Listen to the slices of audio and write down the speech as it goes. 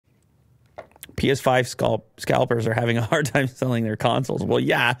PS5 scalpers are having a hard time selling their consoles. Well,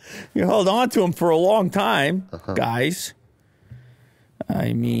 yeah, you held on to them for a long time, guys.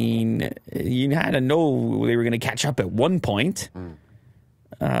 I mean, you had to know they were going to catch up at one point.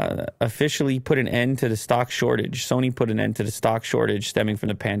 Officially put an end to the stock shortage. Sony put an end to the stock shortage stemming from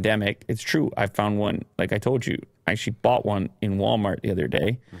the pandemic. It's true. I found one, like I told you, I actually bought one in Walmart the other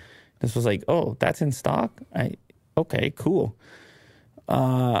day. This was like, oh, that's in stock? Okay, cool.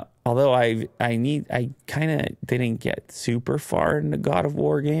 Although I kind of didn't get super far in the God of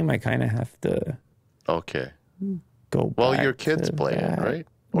War game. I kind of have to go back. Well, your kids play it, right?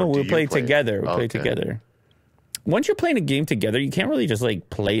 No, we'll play together. We'll play together. Once you're playing a game together, you can't really just like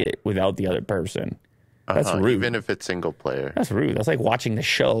play it without the other person. That's rude. Even if it's single player. That's rude. That's like watching the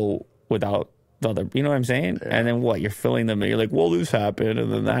show without the other. You know what I'm saying? Yeah. And then what? You're filling them. You're like, well, this happened,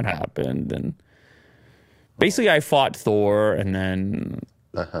 and then that happened, and basically, I fought Thor, and then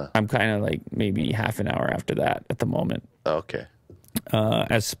I'm kind of like maybe half an hour after that at the moment. Okay.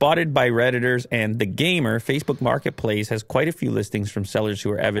 As spotted by Redditors and The Gamer, Facebook Marketplace has quite a few listings from sellers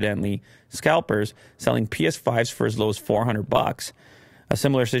who are evidently scalpers selling PS5s for as low as $400. A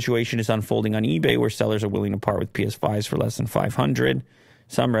similar situation is unfolding on eBay, where sellers are willing to part with PS5s for less than $500.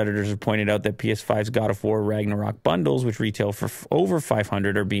 Some Redditors have pointed out that PS5's God of War Ragnarok bundles, which retail for over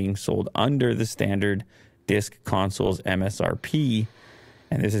 $500, are being sold under the standard disc console's MSRP.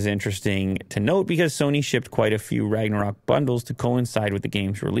 And this is interesting to note because Sony shipped quite a few Ragnarok bundles to coincide with the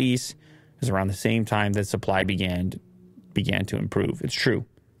game's release. It was around the same time that supply began to improve. It's true.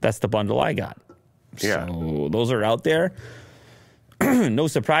 That's the bundle I got. Yeah. So those are out there. No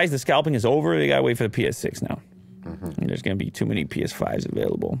surprise, the scalping is over. They got to wait for the PS6 now. There's going to be too many PS5s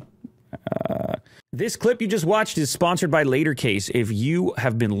available. This clip you just watched is sponsored by LaterCase. If you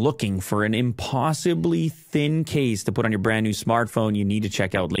have been looking for an impossibly thin case to put on your brand new smartphone, you need to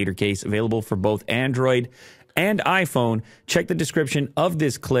check out LaterCase, available for both Android and iPhone. Check the description of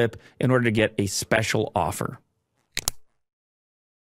this clip in order to get a special offer.